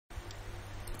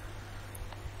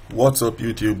What's up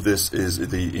YouTube? This is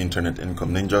the Internet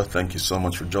Income Ninja. Thank you so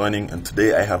much for joining, and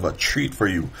today I have a treat for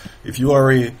you. If you are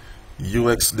a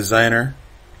UX designer,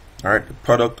 alright,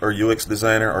 product or UX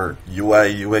designer or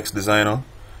UI UX designer,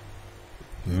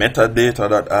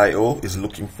 metadata.io is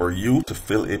looking for you to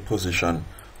fill a position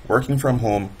working from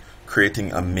home,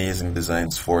 creating amazing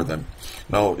designs for them.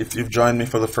 Now, if you've joined me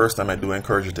for the first time, I do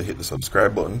encourage you to hit the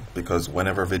subscribe button, because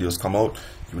whenever videos come out,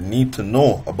 you need to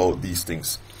know about these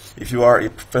things. If you are a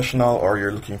professional or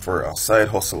you're looking for a side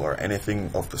hustle or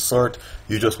anything of the sort,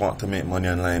 you just want to make money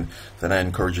online, then I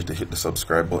encourage you to hit the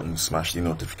subscribe button, smash the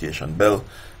notification bell,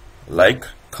 like,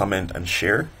 comment, and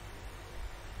share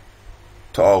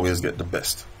to always get the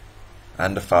best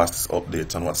and the fastest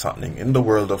updates on what's happening in the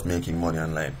world of making money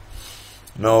online.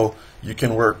 Now, you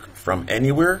can work from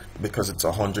anywhere because it's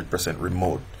 100%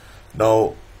 remote.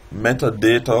 Now,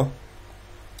 metadata.io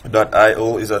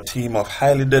is a team of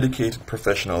highly dedicated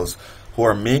professionals who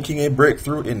are making a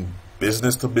breakthrough in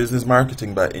business-to-business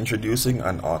marketing by introducing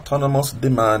an autonomous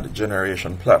demand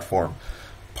generation platform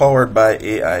powered by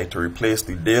AI to replace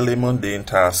the daily mundane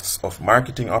tasks of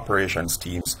marketing operations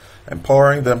teams,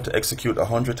 empowering them to execute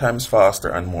 100 times faster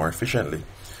and more efficiently,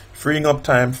 freeing up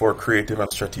time for creative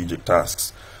and strategic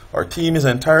tasks. Our team is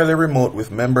entirely remote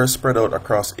with members spread out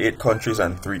across 8 countries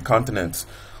and 3 continents.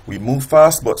 We move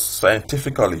fast but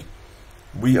scientifically.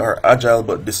 We are agile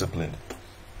but disciplined.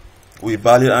 We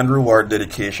value and reward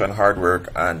dedication, hard work,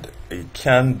 and a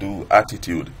can-do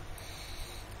attitude.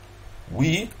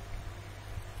 We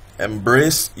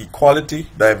embrace equality,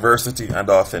 diversity, and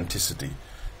authenticity.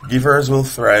 Givers will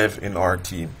thrive in our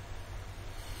team.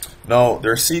 Now,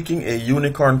 they're seeking a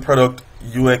unicorn product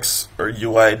UX or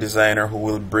UI designer who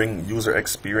will bring user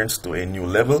experience to a new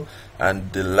level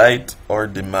and delight our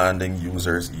demanding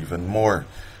users even more.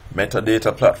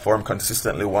 Metadata platform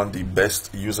consistently won the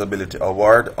Best Usability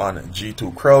Award on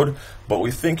G2 Crowd, but we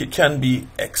think it can be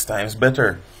X times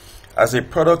better. As a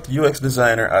product UX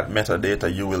designer at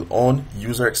Metadata, you will own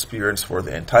user experience for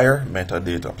the entire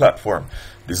Metadata platform,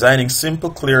 designing simple,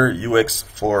 clear UX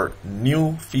for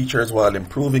new features while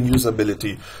improving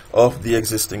usability of the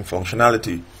existing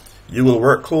functionality. You will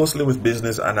work closely with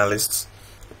business analysts,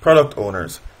 product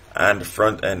owners, and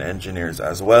front-end engineers,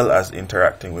 as well as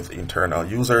interacting with internal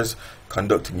users,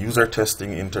 conducting user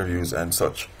testing, interviews, and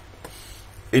such.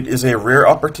 It is a rare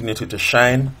opportunity to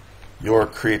shine your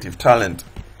creative talent,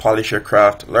 polish your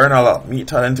craft, learn a lot, meet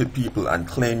talented people, and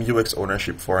claim UX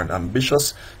ownership for an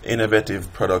ambitious,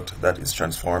 innovative product that is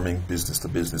transforming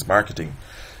business-to-business marketing.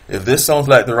 If this sounds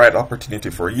like the right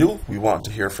opportunity for you, we want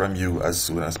to hear from you as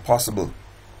soon as possible.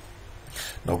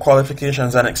 Now,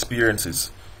 qualifications and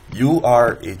experiences. You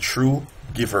are a true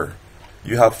giver.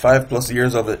 You have 5+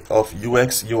 years of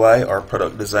UX, UI, or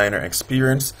product designer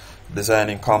experience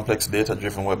designing complex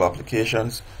data-driven web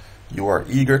applications. You are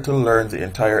eager to learn the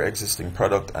entire existing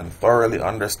product and thoroughly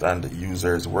understand the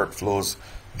users' workflows,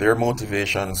 their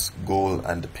motivations, goals,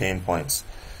 and pain points.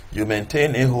 You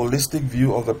maintain a holistic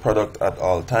view of the product at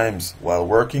all times while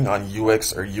working on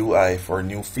UX or UI for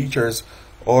new features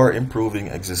or improving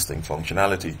existing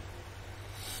functionality.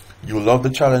 You love the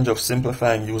challenge of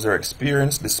simplifying user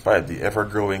experience despite the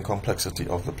ever-growing complexity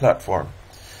of the platform.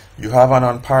 You have an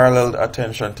unparalleled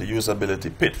attention to usability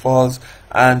pitfalls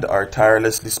and are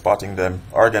tirelessly spotting them,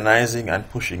 organizing and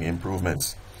pushing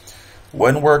improvements.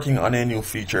 When working on a new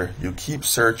feature, you keep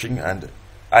searching and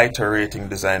iterating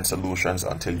design solutions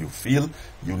until you feel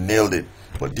you nailed it.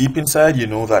 But deep inside, you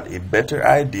know that a better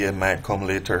idea might come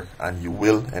later and you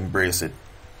will embrace it.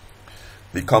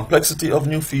 The complexity of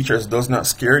new features does not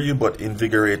scare you but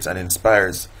invigorates and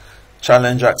inspires.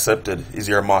 Challenge accepted is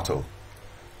your motto.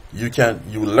 You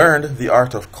learned the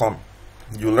art of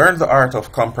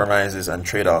compromises and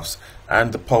trade-offs,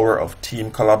 and the power of team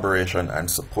collaboration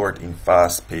and support in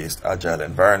fast-paced, agile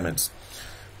environments.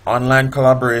 Online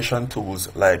collaboration tools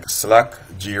like Slack,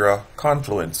 Jira,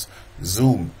 Confluence,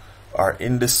 Zoom are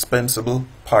indispensable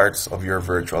parts of your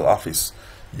virtual office.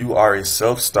 You are a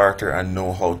self-starter and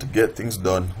know how to get things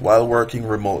done while working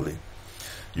remotely.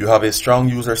 You have a strong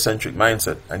user-centric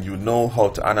mindset, and you know how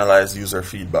to analyze user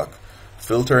feedback,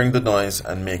 filtering the noise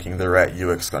and making the right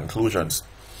UX conclusions.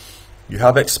 You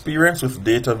have experience with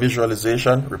data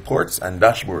visualization, reports, and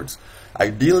dashboards.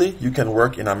 Ideally, you can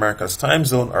work in America's time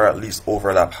zone or at least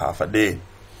overlap half a day.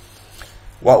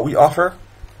 What we offer?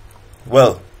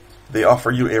 Well, they offer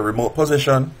you a remote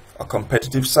position, a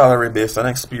competitive salary based on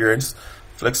experience,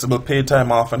 flexible paid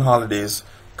time off and holidays,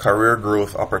 career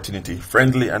growth opportunity,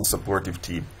 friendly and supportive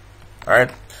team.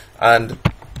 Alright, and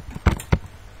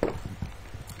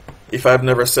if I've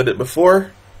never said it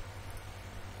before,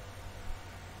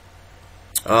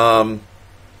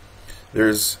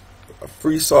 There's a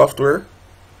free software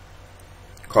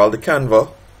called the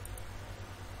Canva.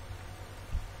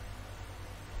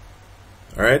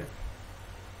 Alright?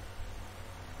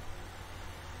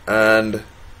 And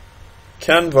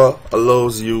Canva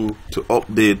allows you to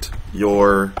update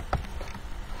your,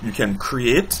 you can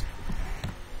create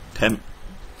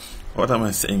what am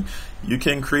I saying? You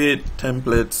can create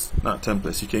templates, not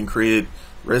templates, you can create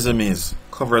resumes,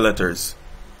 cover letters.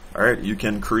 Alright, you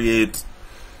can create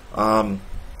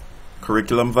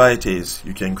curriculum vitae,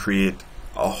 you can create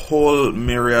a whole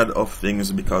myriad of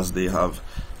things because they have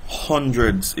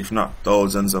hundreds, if not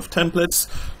thousands, of templates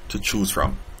to choose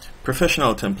from.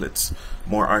 Professional templates,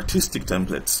 more artistic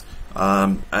templates,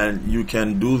 and you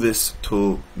can do this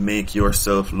to make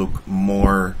yourself look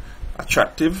more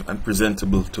attractive and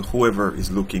presentable to whoever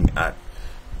is looking at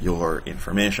your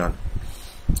information.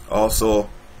 Also,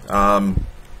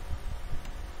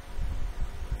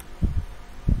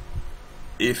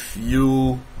 if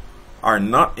you are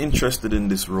not interested in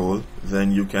this role,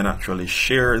 then you can actually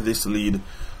share this lead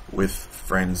with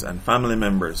friends and family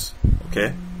members.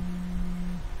 Okay?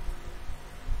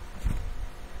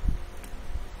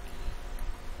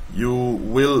 You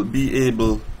will be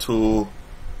able to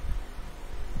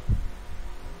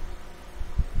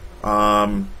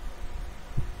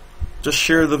just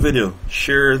share the video,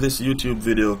 share this YouTube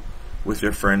video with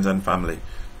your friends and family.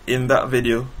 In that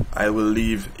video, I will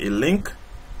leave a link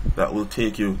that will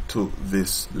take you to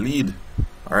this lead.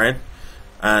 Alright,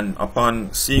 and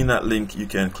upon seeing that link, you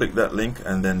can click that link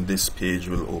and then this page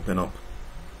will open up.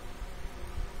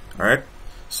 Alright,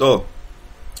 so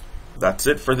that's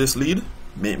it for this lead.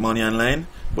 Make money online.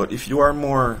 But if you are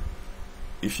more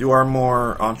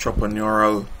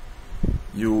entrepreneurial,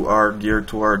 you are geared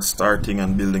towards starting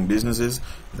and building businesses,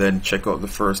 then check out the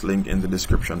first link in the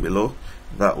description below.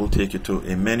 That will take you to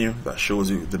a menu that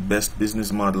shows you the best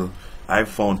business model I've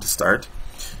found to start,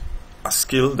 a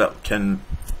skill that can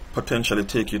potentially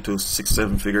take you to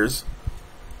 6-7 figures,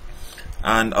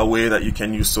 and a way that you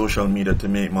can use social media to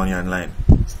make money online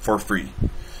for free.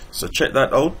 So check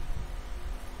that out.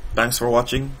 Thanks for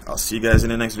watching. I'll see you guys in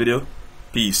the next video.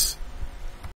 Peace.